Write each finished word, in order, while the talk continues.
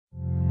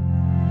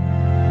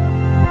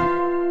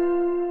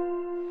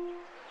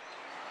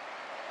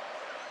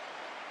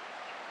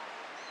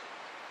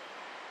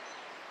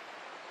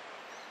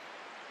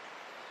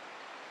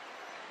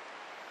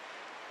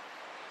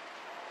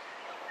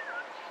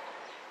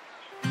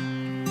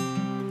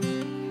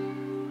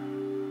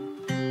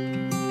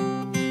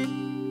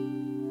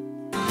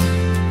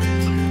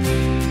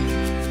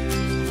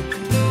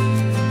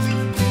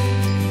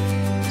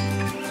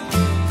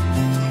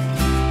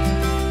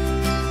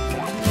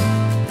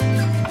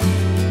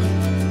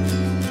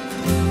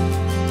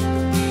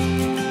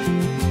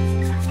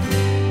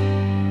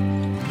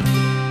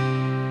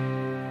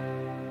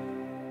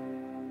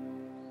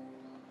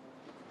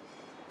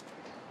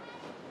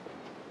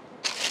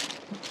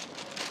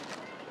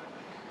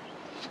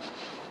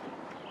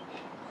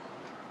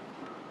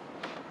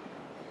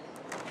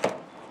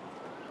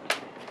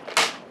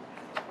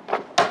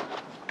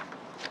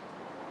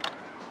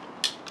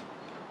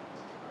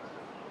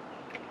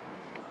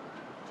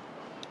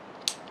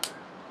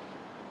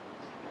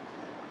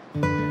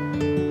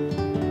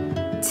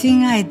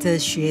亲爱的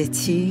雪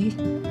琪，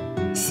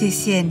谢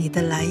谢你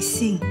的来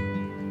信。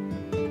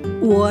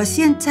我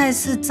现在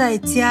是在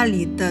家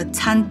里的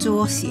餐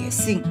桌写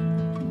信。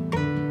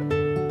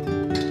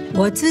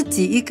我自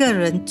己一个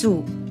人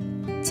住，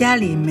家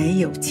里没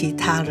有其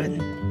他人。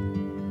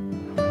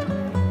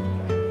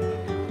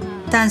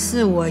但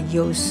是我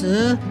有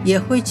时也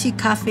会去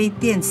咖啡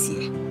店写。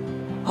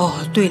哦，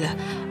对了，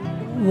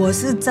我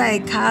是在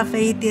咖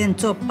啡店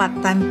做八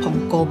单捧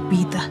咖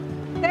啡的。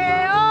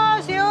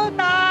小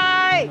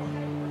弟，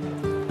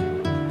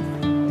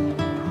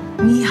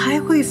你还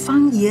会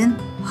方言，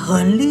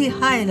很厉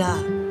害了。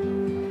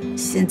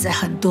现在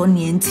很多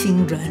年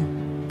轻人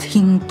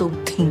听都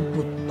听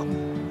不懂。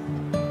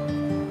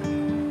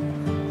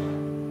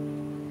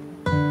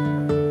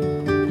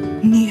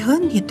你和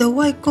你的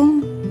外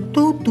公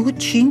都读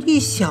群益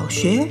小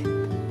学？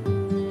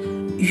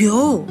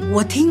有，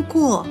我听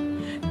过，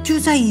就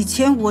在以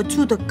前我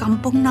住的港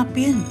崩那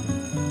边。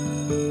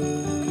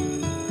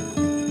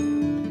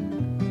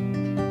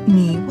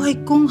你外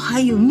公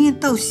还有念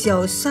到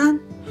小三，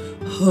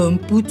很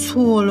不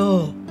错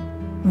了。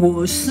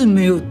我是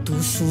没有读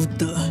书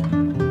的，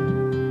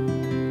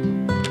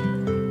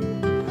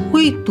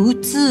会读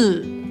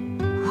字、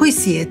会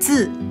写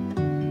字，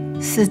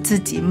是自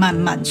己慢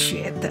慢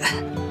学的。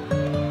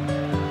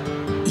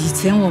以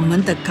前我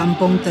们的港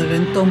崩的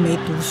人都没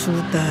读书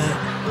的，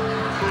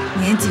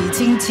年纪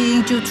轻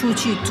轻就出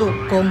去做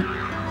工。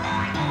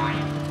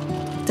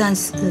但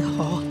是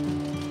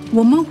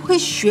我们会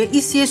学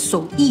一些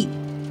手艺。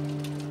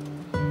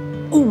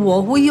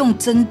我会用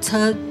针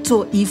车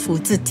做衣服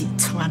自己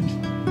穿。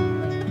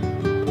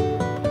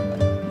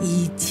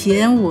以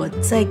前我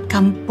在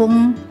港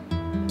崩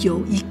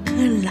有一个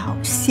老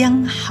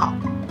相好，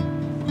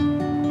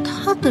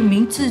他的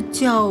名字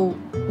叫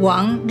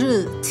王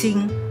日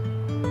清。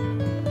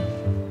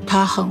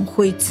他很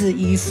会织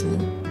衣服，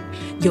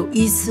有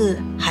一次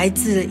还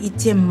织了一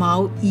件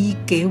毛衣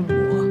给我，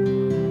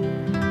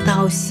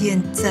到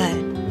现在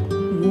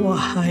我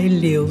还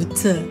留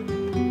着，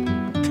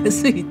可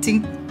是已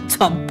经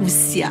穿不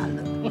下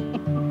了。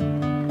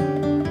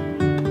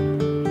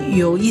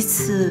有一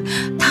次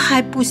他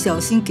还不小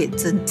心给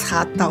针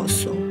插到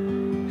手，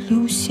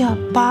留下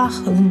疤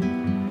痕。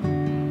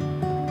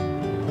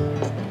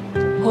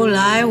后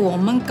来我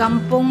们港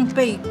崩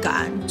被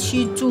赶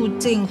去住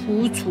政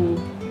府处，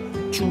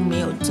就没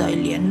有再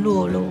联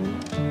络喽，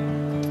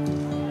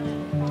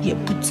也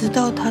不知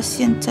道他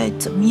现在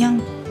怎么样。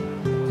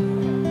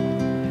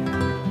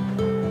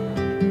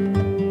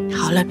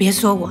好了，别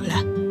说我了，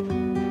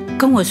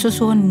跟我说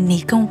说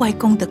你跟外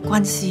公的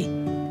关系，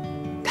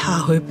他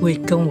会不会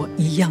跟我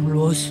一样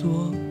啰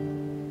嗦？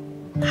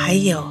还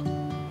有，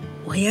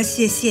我要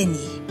谢谢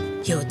你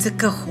有这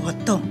个活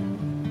动，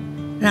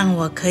让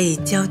我可以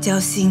交交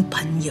新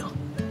朋友，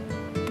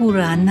不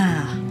然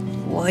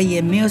我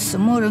也没有什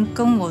么人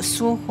跟我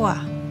说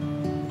话。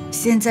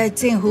现在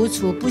政府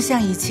处不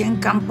像以前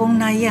港崩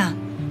那样，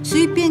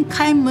随便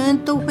开门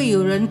都会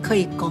有人可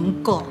以公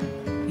告。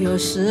有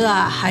时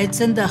还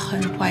真的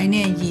很怀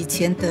念以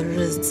前的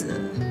日子。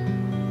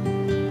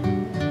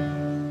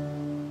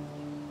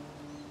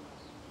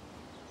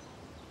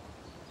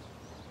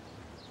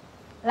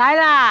来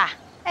啦！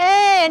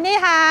哎，你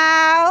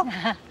好，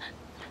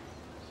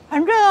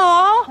很热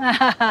哦。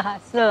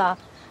是了。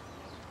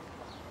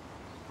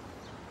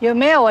有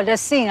没有我的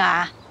信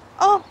啊？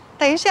哦，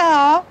等一下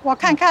哦，我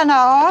看看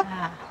哦。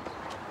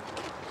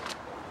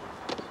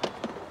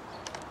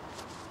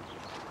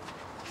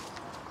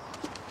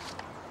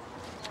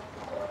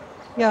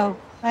有，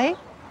哎，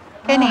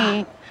给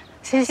你，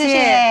谢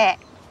谢，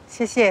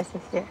谢谢，谢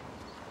谢。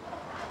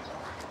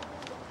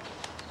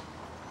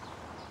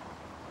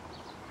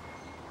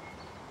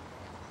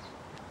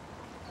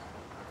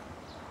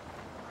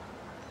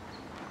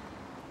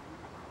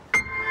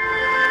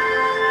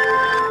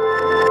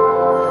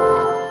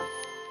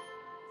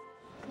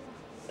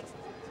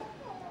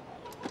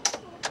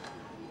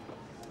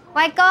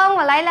外公，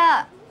我来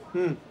了。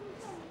嗯。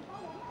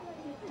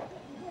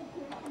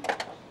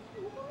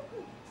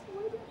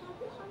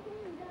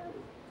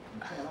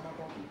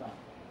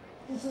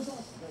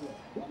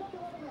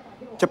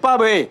吃饱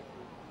未？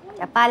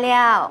吃饱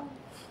了。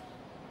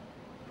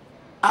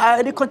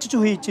你看这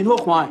出戏真好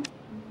看，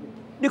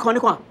你看，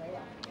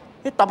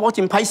迄大部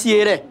真歹势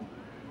的咧。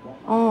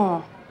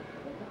哦。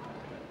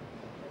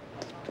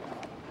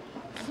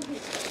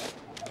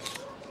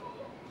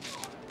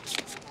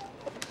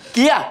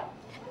鸡啊！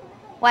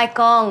外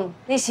公，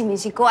你是毋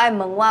是搁爱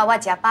问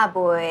我食饱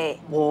未？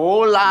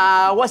无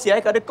啦，我是爱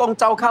甲你讲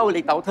糟口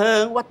绿豆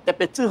汤，我特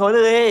别做好你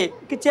的，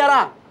去食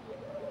啦。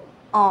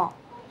哦。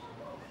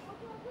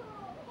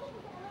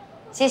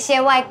谢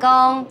谢外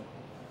公。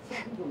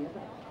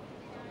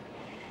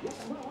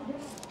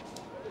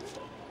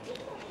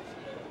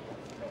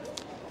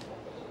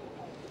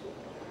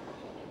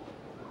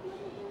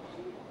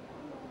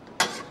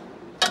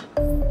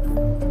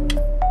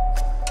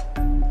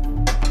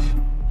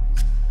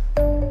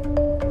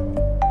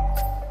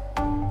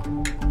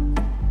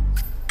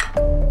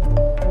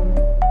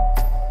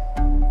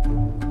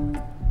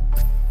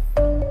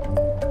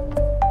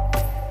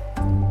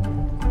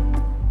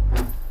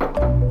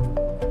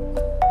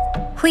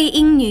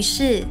英女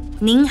士，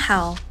您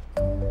好，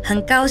很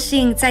高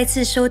兴再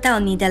次收到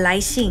你的来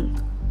信。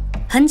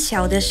很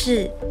巧的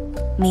是，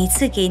每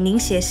次给您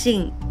写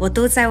信，我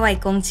都在外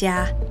公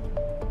家。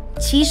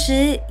其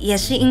实也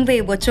是因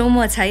为我周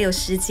末才有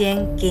时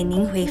间给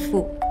您回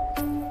复。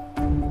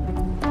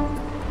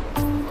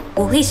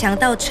我会想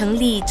到成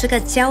立这个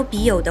交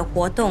笔友的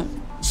活动，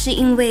是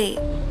因为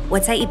我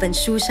在一本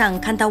书上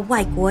看到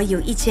外国有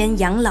一间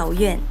养老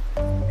院，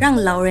让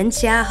老人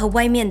家和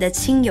外面的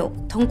亲友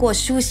通过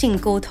书信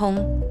沟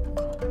通，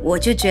我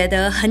就觉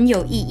得很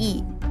有意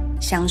义，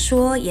想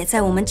说也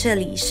在我们这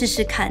里试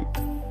试看。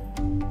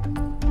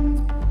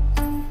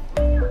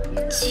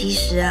其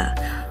实啊，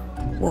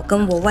我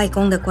跟我外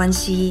公的关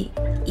系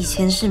以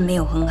前是没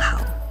有很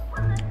好。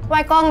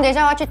外公，等一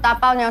下我要去打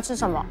包，你要吃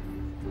什么？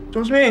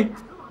做什么？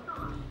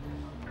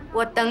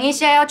我等一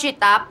下要去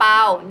打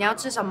包，你要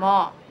吃什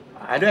么？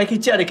哎，你爱去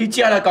吃就去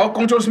吃啦，搞我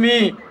讲做什么？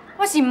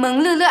我是问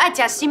你，你爱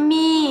吃什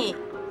么？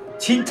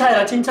青菜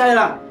啦，青菜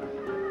啦。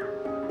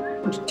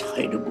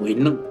菜都不会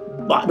弄，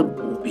肉都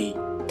不会。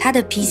他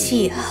的脾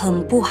气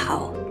很不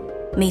好，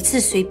每次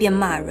随便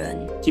骂人。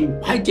真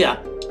歹食，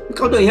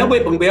搞到遐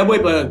买饭不要买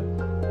饭。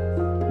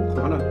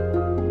看啦。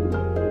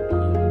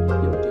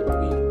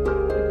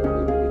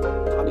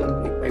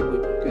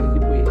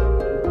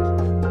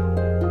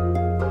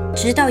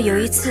直到有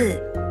一次，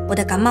我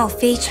的感冒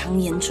非常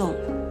严重，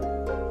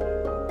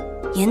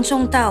严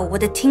重到我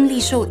的听力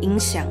受影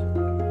响，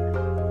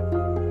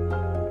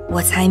我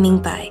才明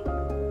白，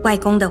外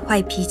公的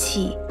坏脾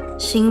气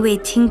是因为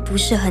听不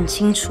是很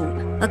清楚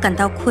而感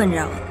到困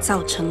扰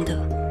造成的。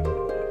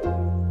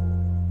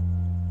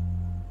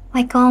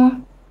外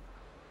公，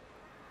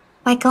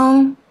外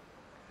公，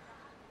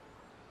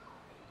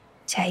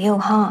加油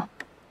哈！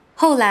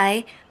后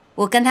来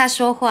我跟他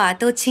说话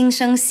都轻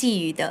声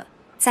细语的。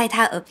在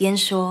他耳边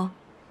说：“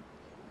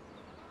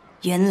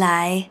原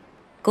来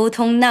沟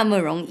通那么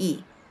容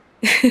易。”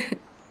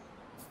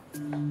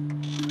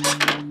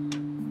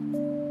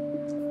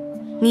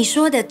你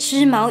说的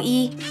织毛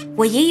衣，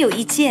我也有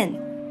一件，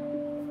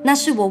那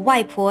是我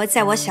外婆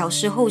在我小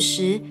时候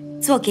时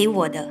做给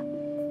我的，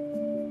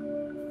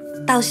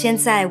到现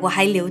在我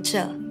还留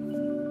着。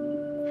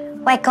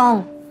外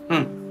公，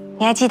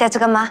你还记得这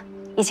个吗？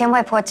以前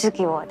外婆织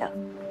给我的。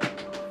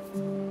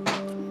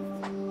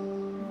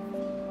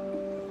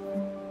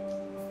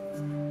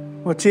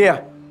我姐啊，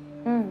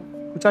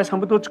我在差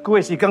不多一个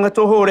月时间，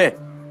做好咧。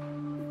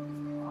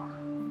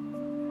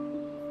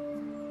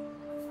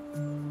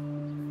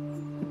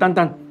等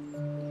等，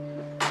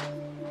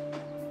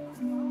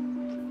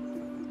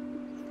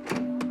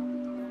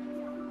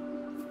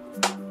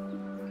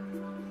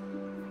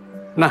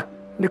那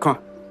你看，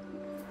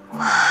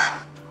哇！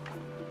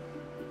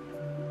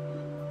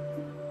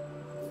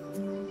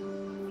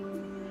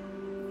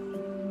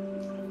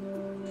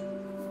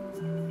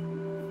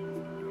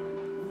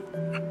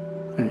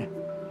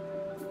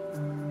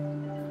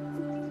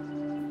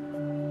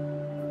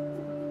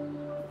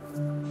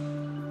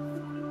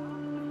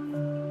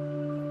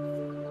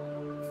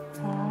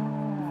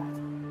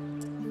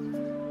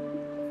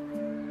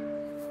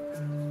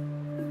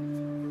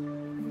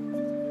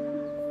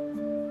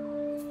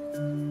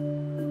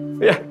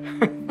哎呀，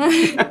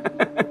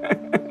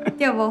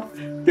对不？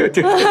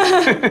对。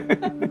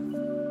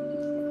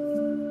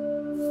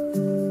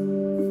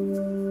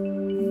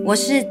我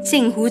是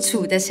镜湖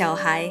楚的小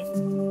孩，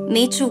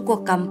没住过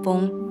甘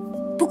崩，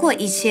不过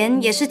以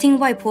前也是听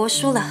外婆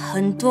说了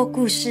很多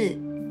故事，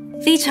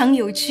非常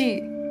有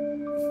趣。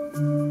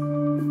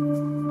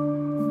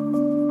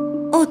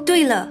哦，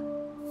对了，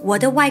我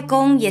的外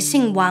公也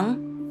姓王，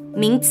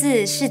名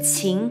字是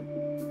秦。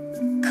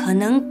可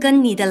能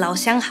跟你的老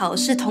相好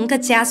是同个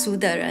家族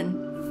的人。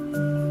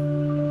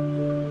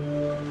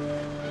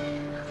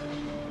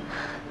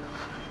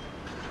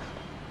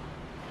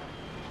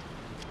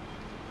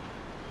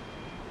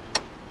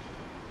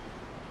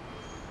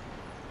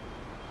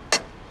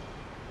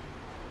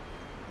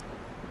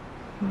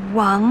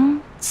王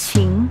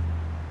秦，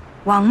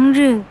王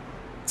日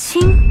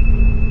清。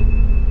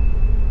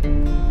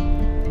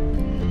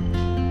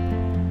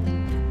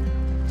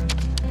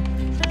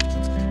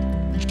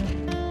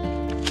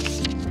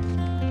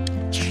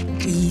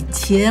以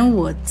前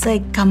我在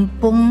甘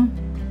崩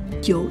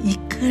有一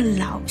个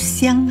老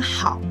相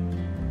好，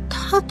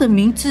他的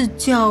名字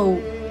叫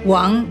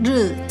王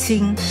日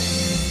清。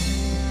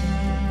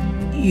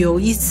有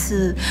一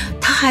次，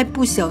他还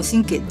不小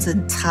心给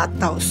针插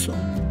到手，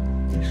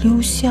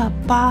留下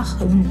疤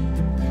痕。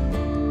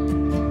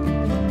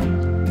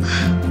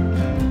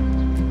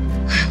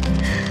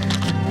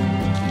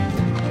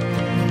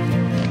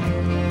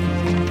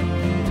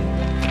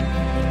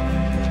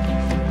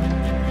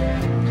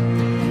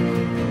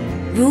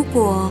如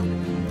果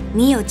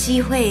你有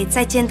机会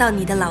再见到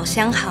你的老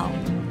相好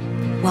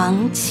王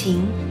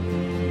晴，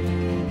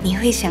你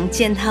会想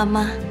见他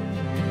吗？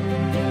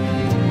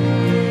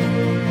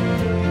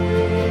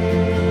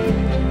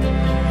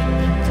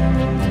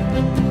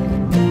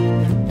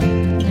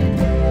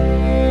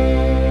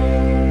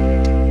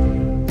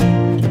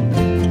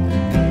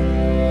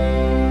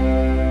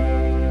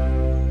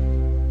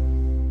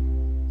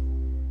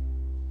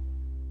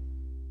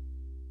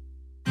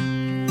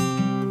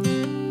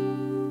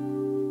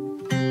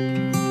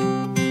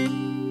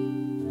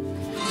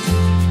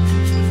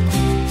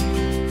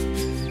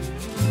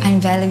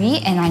 Valerie,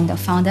 and I'm the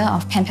founder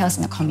of Pen Pals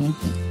in the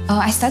Community.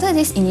 I started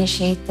this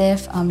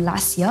initiative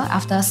last year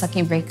after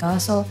Circuit Breaker.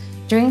 So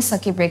during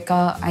Circuit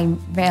Breaker, I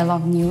read a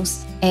lot of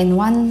news, and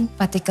one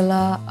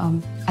particular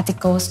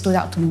article stood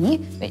out to me,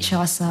 which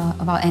was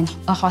about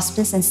a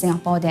hospice in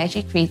Singapore. They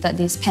actually created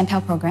this Pen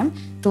Pal program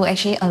to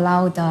actually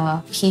allow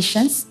the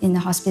patients in the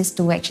hospice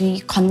to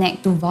actually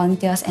connect to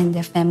volunteers and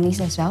their families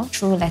as well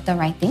through letter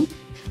writing.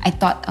 I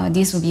thought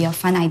this would be a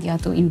fun idea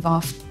to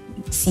involve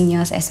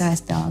seniors as well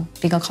as the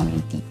bigger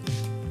community.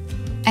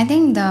 I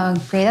think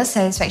the greatest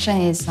satisfaction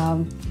is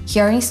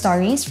hearing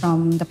stories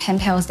from the pen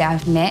pals that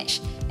I've met,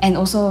 and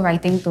also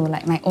writing to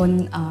like my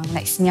own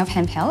senior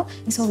pen pal.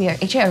 So we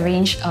actually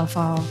arranged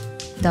for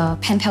the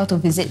pen pal to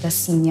visit the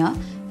senior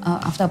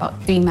after about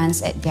 3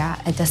 months at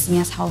the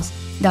senior's house.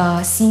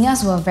 The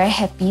seniors were very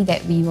happy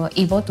that we were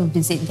able to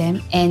visit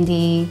them, and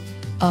they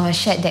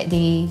shared that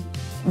they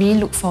really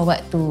look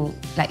forward to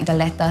like the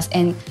letters.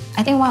 And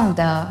I think one of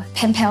the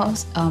pen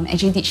pals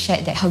actually did share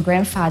that her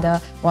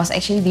grandfather was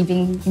actually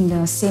living in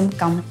the same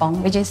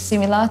kampong, which is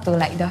similar to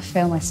like the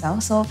film as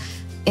well. So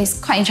it's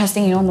quite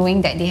interesting, you know,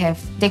 knowing that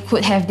they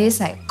could have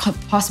these like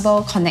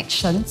possible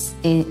connections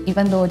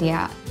even though they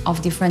are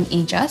of different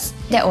ages.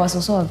 That was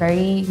also a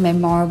very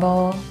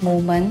memorable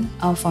moment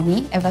for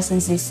me ever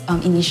since this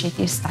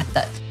initiative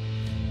started.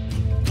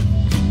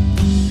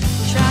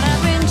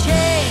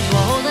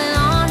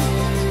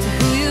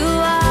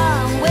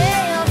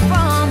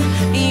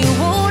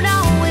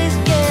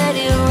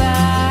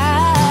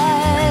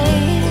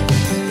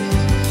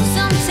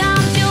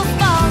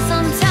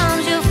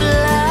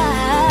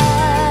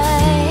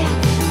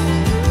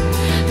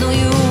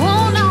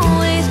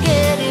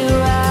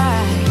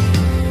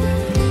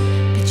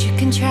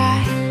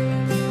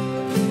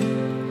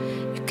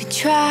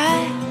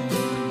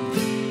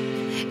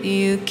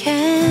 You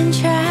can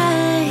try.